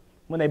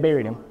when they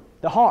buried him?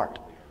 The heart.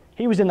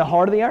 He was in the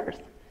heart of the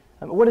earth.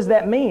 What does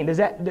that mean?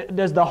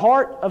 Does the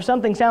heart of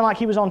something sound like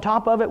he was on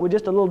top of it with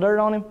just a little dirt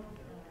on him?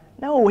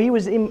 No, he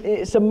was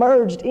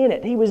submerged in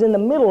it. He was in the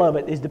middle of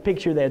it is the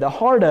picture there, the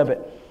heart of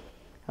it.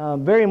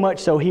 Very much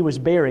so he was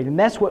buried. And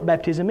that's what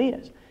baptism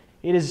is.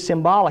 It is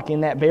symbolic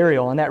in that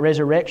burial and that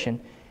resurrection.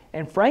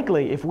 And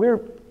frankly, if we're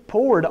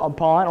poured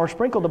upon or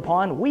sprinkled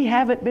upon, we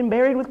haven't been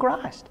buried with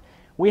Christ.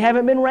 We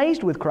haven't been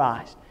raised with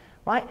Christ.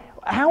 Right?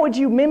 How would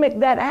you mimic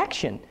that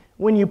action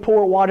when you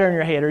pour water in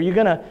your head? Are you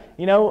going to,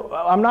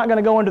 I'm not going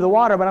to go into the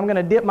water, but I'm going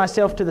to dip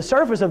myself to the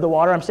surface of the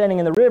water. I'm standing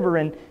in the river,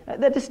 and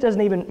that just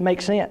doesn't even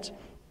make sense.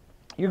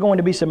 You're going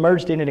to be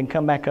submerged in it and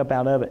come back up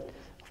out of it,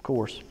 of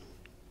course.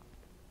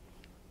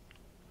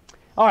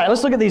 All right,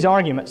 let's look at these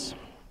arguments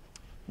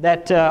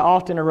that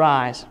often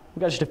arise.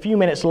 We've got just a few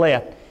minutes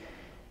left.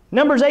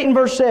 Numbers 8 and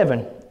verse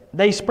 7.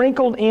 They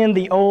sprinkled in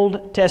the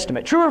Old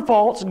Testament. True or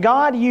false,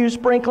 God used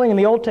sprinkling in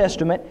the Old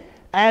Testament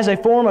as a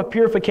form of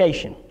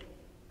purification?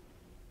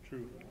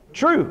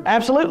 True,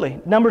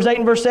 absolutely. Numbers 8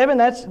 and verse 7,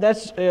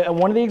 that's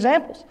one of the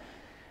examples.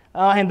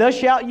 And thus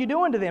shalt you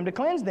do unto them to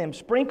cleanse them.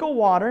 Sprinkle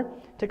water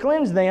to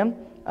cleanse them.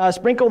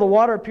 Sprinkle the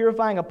water of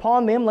purifying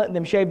upon them. Let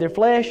them shave their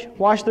flesh,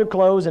 wash their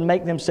clothes, and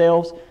make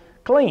themselves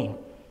clean.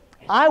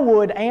 I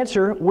would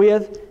answer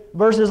with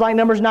verses like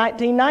Numbers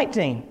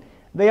 19:19.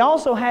 They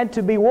also had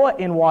to be what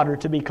in water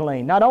to be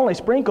clean? Not only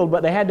sprinkled,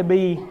 but they had to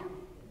be,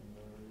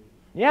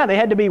 they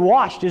had to be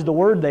washed is the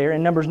word there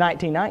in Numbers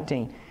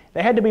 19:19.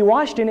 They had to be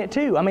washed in it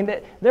too. I mean,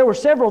 there were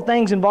several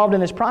things involved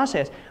in this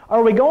process.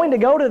 Are we going to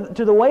go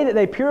to the way that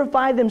they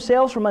purified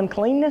themselves from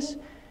uncleanness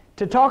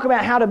to talk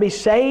about how to be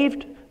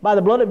saved by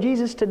the blood of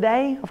Jesus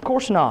today? Of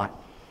course not.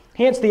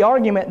 Hence the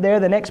argument there,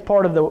 the next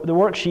part of the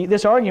worksheet,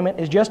 this argument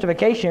is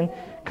justification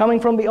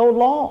coming from the old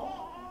law.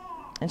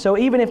 And so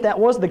even if that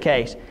was the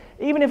case,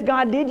 even if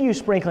God did use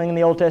sprinkling in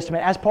the Old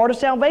Testament as part of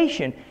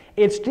salvation,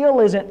 it still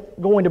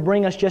isn't going to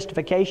bring us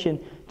justification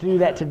to do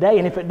that today.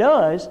 And if it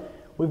does,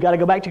 we've got to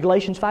go back to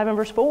Galatians 5 and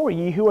verse 4.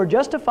 Ye who are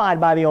justified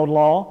by the old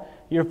law,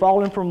 you're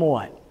fallen from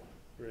what?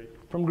 Grace.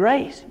 From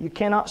grace. You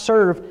cannot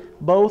serve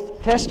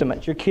both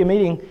testaments. You're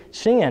committing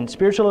sin,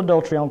 spiritual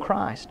adultery on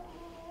Christ.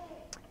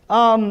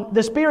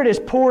 The Spirit is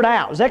poured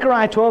out.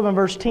 Zechariah 12 and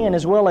verse 10,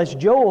 as well as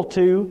Joel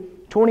 2,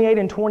 28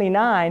 and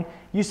 29,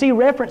 you see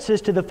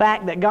references to the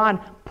fact that God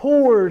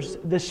pours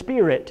the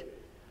Spirit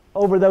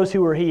over those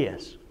who are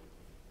His.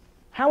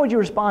 How would you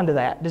respond to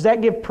that? Does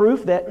that give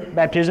proof that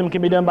baptism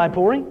can be done by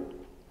pouring?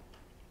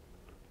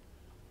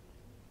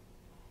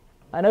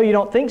 I know you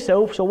don't think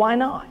so, so why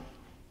not?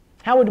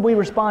 How would we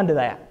respond to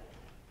that?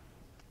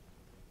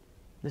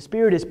 The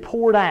Spirit is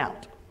poured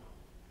out.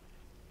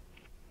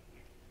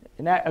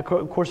 And that, of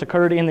course,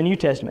 occurred in the New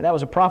Testament. That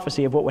was a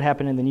prophecy of what would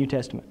happen in the New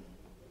Testament.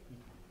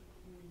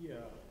 Yeah,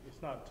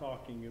 it's not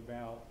talking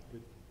about the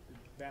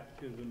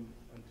baptism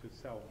unto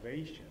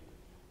salvation.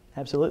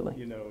 Absolutely.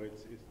 You know,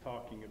 it's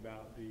talking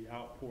about the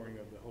outpouring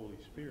of the Holy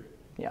Spirit.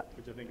 Yeah.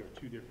 Which I think are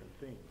two different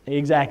things.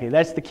 Exactly.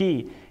 That's the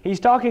key. He's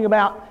talking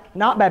about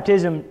not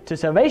baptism to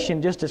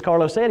salvation, just as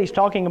Carlos said. He's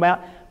talking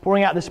about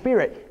pouring out the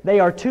Spirit. They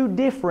are two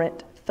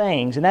different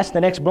things. And that's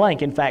the next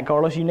blank, in fact,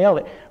 Carlos. You nailed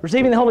it.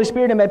 Receiving the Holy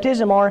Spirit and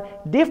baptism are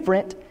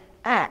different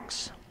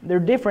acts. They're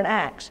different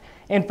acts.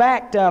 In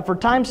fact, for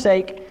time's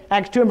sake,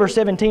 Acts 2 and verse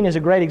 17 is a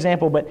great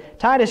example, but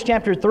Titus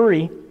chapter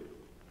 3,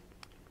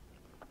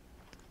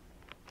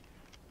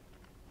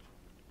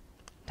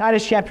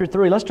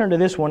 let's turn to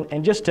this one,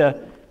 and just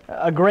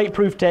a great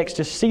proof text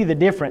to see the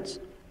difference.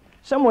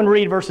 Someone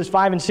read verses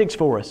 5 and 6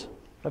 for us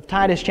of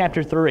Titus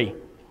chapter 3.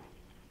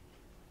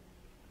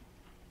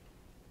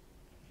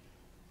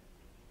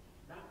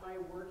 Not by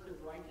works of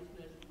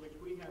righteousness which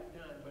we have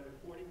done, but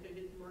according to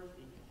His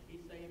mercy, He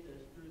saved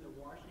us through the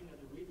washing of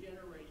the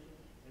regeneration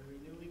and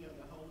renewing of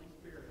the Holy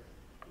Spirit,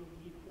 whom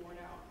He poured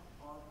out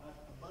on us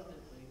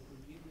abundantly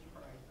through Jesus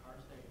Christ our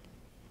Savior.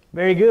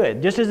 Very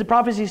good. Just as the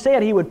prophecy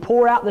said, He would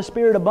pour out the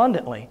Spirit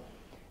abundantly.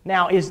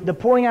 Now, is the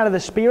pouring out of the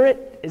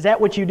Spirit, is that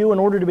what you do in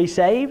order to be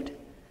saved?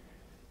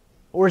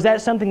 Or is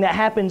that something that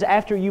happens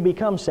after you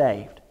become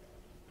saved?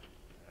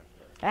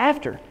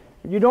 After.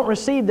 You don't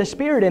receive the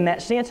Spirit in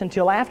that sense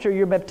until after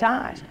you're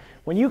baptized.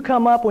 When you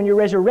come up, when you're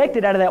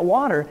resurrected out of that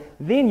water,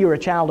 then you're a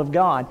child of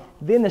God.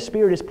 Then the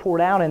Spirit is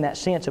poured out in that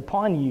sense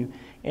upon you,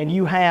 and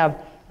you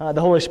have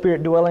the Holy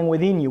Spirit dwelling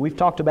within you. We've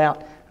talked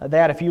about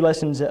that a few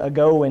lessons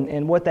ago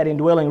and what that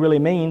indwelling really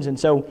means, and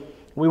so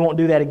we won't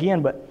do that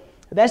again, but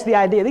that's the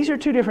idea. These are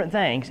two different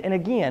things. And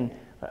again,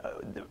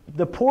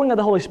 the pouring of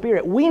the Holy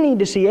Spirit, we need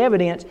to see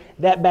evidence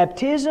that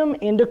baptism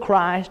into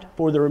Christ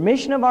for the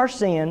remission of our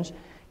sins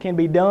can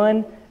be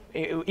done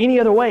any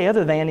other way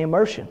other than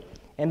immersion.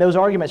 And those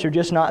arguments are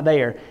just not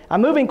there.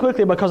 I'm moving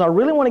quickly because I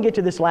really want to get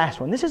to this last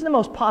one. This is the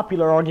most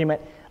popular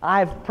argument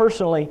I've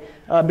personally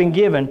been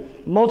given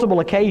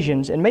multiple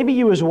occasions, and maybe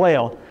you as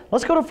well.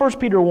 Let's go to 1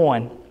 Peter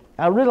 1.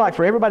 I'd really like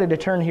for everybody to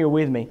turn here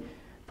with me.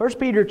 1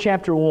 Peter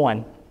chapter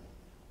 1.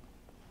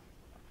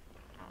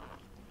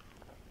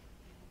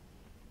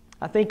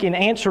 I think in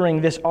answering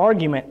this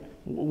argument,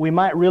 we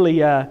might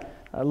really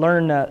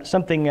learn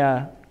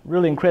something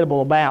really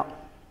incredible about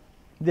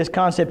this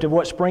concept of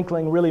what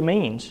sprinkling really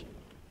means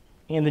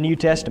in the New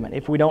Testament,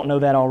 if we don't know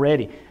that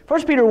already.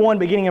 1 Peter 1,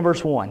 beginning in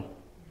verse 1.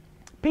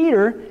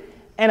 Peter,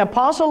 an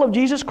apostle of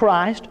Jesus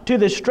Christ, to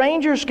the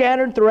strangers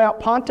scattered throughout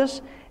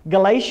Pontus,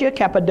 Galatia,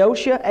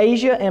 Cappadocia,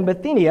 Asia, and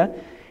Bithynia,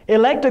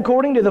 elect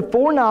according to the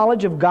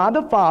foreknowledge of God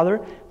the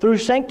Father, through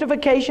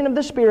sanctification of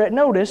the Spirit,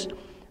 notice,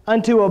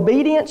 unto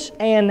obedience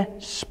and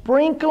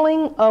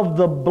sprinkling of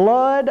the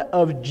blood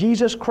of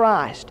Jesus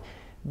Christ.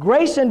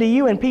 Grace unto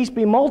you and peace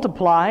be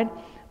multiplied.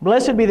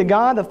 Blessed be the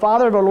God, the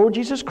Father of our Lord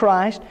Jesus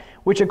Christ,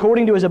 which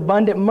according to His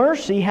abundant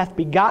mercy hath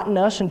begotten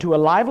us into a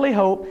lively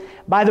hope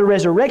by the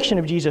resurrection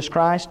of Jesus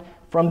Christ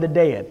from the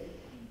dead.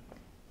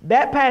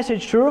 That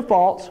passage, true or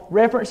false,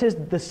 references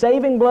the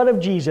saving blood of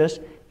Jesus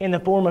in the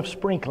form of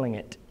sprinkling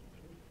it.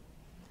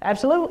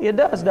 Absolutely, it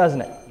does,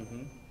 doesn't it?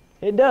 Mm-hmm.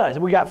 It does.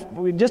 We got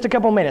just a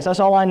couple minutes. That's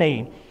all I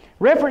need.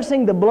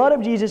 Referencing the blood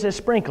of Jesus as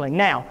sprinkling.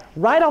 Now,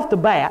 right off the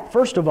bat,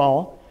 first of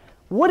all,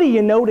 what do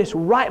you notice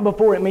right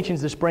before it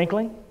mentions the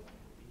sprinkling?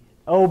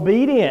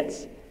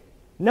 Obedience.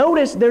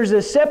 Notice there's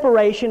a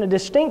separation, a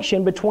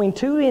distinction between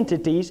two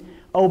entities,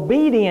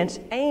 obedience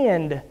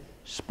and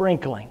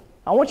sprinkling.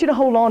 I want you to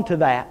hold on to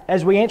that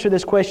as we answer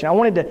this question. I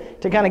wanted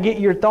to kind of get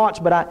your thoughts,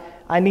 but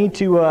I need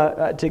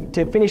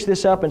to finish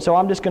this up, and so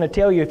I'm just going to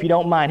tell you if you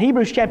don't mind.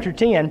 Hebrews chapter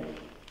 10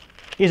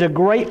 is a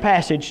great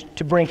passage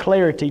to bring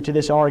clarity to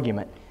this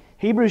argument.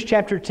 Hebrews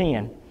chapter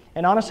 10.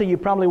 And honestly, you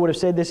probably would have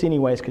said this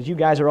anyways because you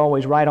guys are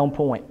always right on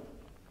point.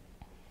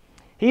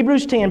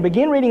 Hebrews 10,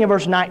 begin reading in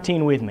verse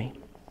 19 with me.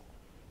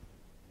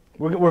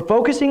 We're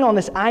focusing on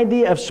this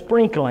idea of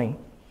sprinkling.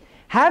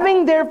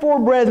 Having therefore,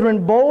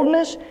 brethren,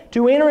 boldness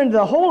to enter into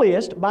the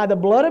holiest by the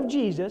blood of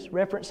Jesus,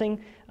 referencing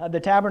the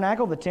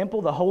tabernacle, the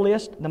temple, the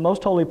holiest, the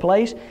most holy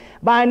place,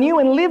 by a new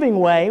and living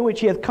way, which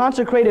He hath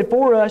consecrated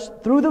for us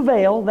through the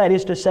veil, that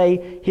is to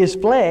say, His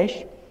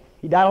flesh.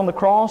 He died on the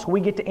cross.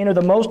 We get to enter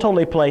the most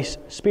holy place,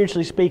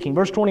 spiritually speaking.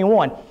 Verse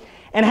 21,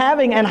 and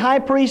having an high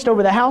priest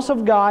over the house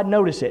of God,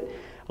 notice it,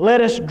 let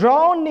us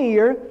draw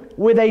near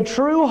with a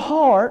true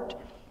heart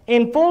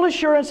in full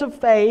assurance of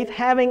faith,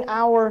 having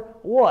our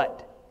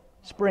what?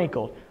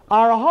 Sprinkled.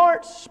 Our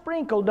hearts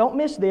sprinkled, don't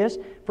miss this,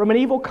 from an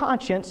evil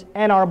conscience,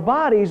 and our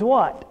bodies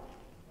what?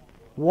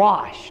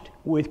 Washed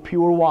with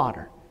pure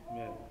water.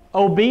 Amen.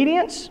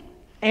 obedience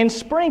and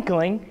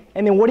sprinkling.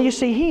 And then what do you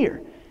see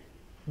here?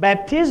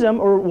 Baptism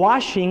or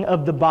washing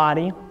of the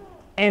body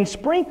and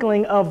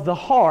sprinkling of the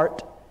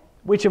heart,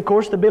 which of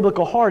course the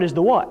biblical heart is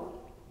the what?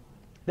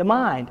 The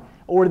mind.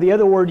 Or the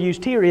other word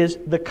used here is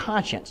the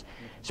conscience.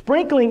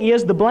 Sprinkling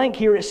is the blank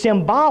here. It's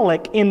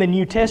symbolic in the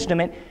New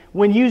Testament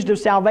when used of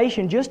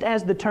salvation, just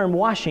as the term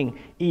washing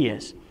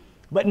is.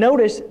 But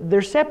notice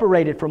they're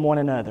separated from one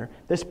another.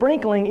 The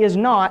sprinkling is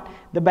not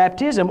the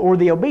baptism or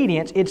the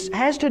obedience. It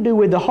has to do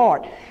with the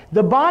heart.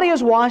 The body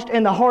is washed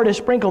and the heart is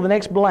sprinkled, the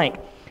next blank.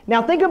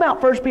 Now think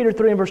about 1 Peter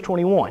 3 and verse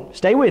 21.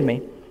 Stay with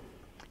me.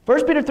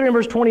 1 Peter 3 and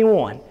verse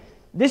 21.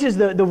 This is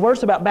the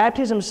verse about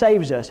baptism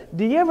saves us.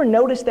 Do you ever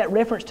notice that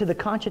reference to the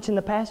conscience in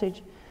the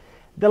passage?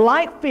 The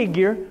like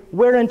figure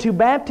whereunto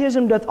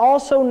baptism doth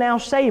also now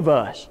save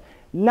us,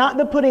 not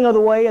the putting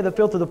away of the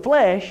filth of the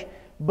flesh,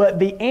 but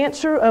the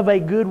answer of a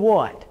good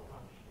what?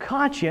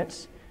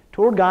 Conscience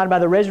toward God by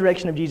the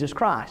resurrection of Jesus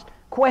Christ.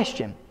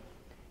 Question.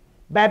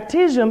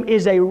 Baptism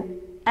is an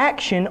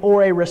action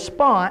or a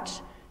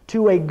response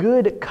to a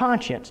good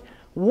conscience.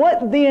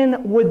 What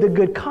then would the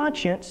good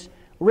conscience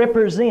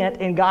represent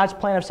in God's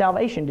plan of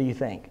salvation, do you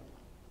think?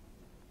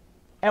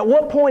 At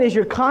what point is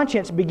your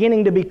conscience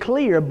beginning to be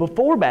clear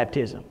before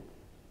baptism?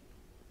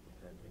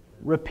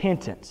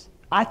 Repentance.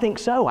 I think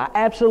so. I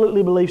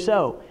absolutely believe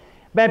so.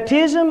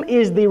 Baptism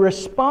is the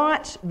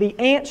response, the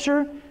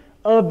answer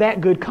of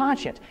that good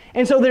conscience.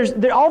 And so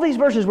there all these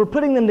verses, we're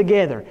putting them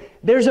together.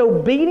 There's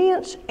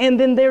obedience, and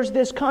then there's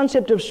this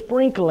concept of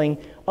sprinkling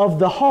of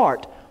the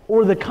heart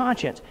or the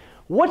conscience.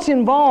 What's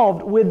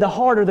involved with the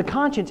heart or the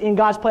conscience in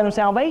God's plan of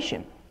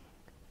salvation?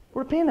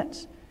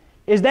 Repentance.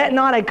 Is that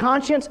not a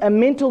conscience, a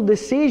mental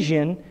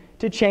decision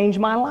to change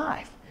my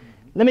life?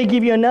 Let me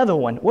give you another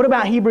one. What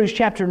about Hebrews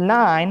chapter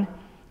 9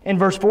 and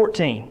verse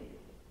 14?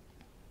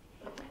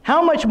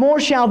 How much more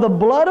shall the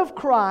blood of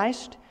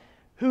Christ,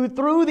 who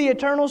through the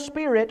eternal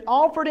Spirit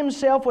offered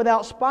Himself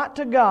without spot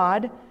to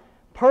God,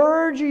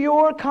 purge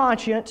your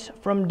conscience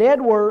from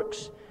dead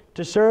works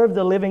to serve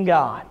the living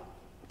God?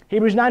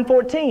 Hebrews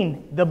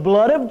 9:14, the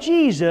blood of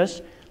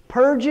Jesus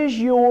purges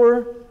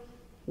your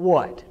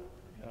what?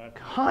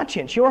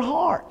 Conscience, your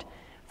heart.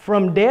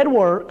 From dead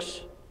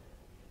works,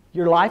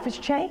 your life is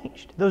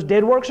changed. Those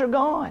dead works are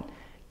gone.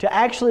 To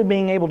actually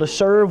being able to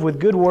serve with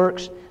good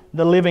works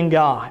the living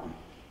God.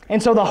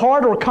 And so the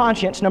heart or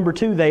conscience, number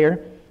 2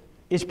 there,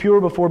 is pure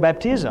before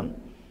baptism.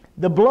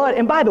 The blood,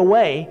 and by the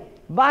way,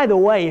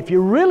 if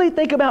you really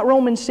think about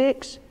Romans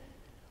 6,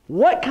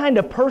 what kind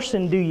of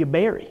person do you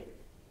bury?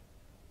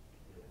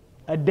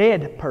 A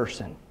dead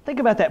person. Think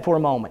about that for a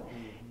moment.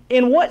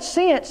 In what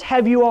sense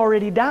have you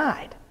already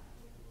died?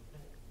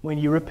 When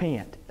you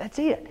repent. That's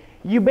it.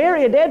 You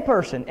bury a dead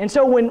person. And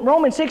so when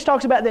Romans 6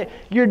 talks about that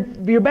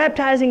you're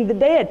baptizing the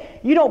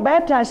dead, you don't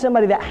baptize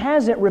somebody that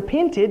hasn't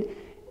repented,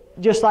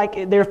 just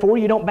like therefore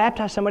you don't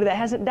baptize somebody that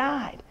hasn't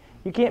died.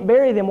 You can't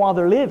bury them while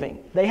they're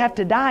living. They have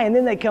to die and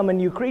then they become a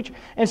new creature.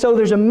 And so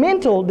there's a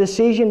mental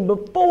decision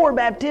before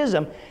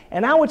baptism.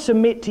 And I would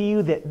submit to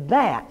you that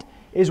that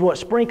is what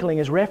sprinkling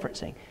is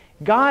referencing.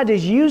 God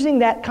is using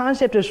that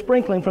concept of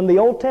sprinkling from the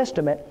Old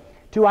Testament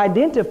to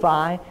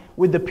identify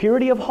with the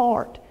purity of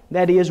heart,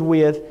 that is,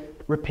 with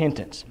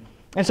repentance.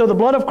 And so the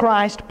blood of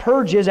Christ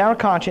purges our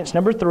conscience,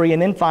 number 3,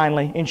 and then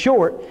finally, in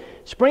short,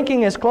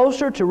 sprinkling is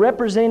closer to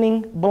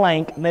representing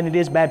blank than it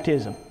is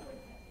baptism.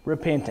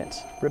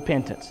 Repentance.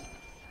 Repentance.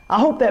 I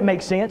hope that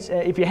makes sense.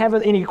 If you have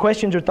any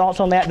questions or thoughts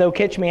on that, though,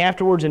 catch me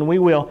afterwards and we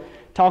will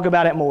talk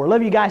about it more.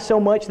 Love you guys so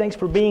much. Thanks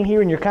for being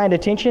here and your kind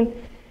attention.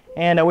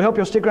 And we hope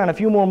you'll stick around a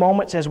few more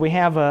moments as we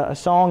have a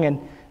song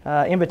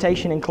and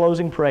invitation and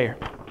closing prayer.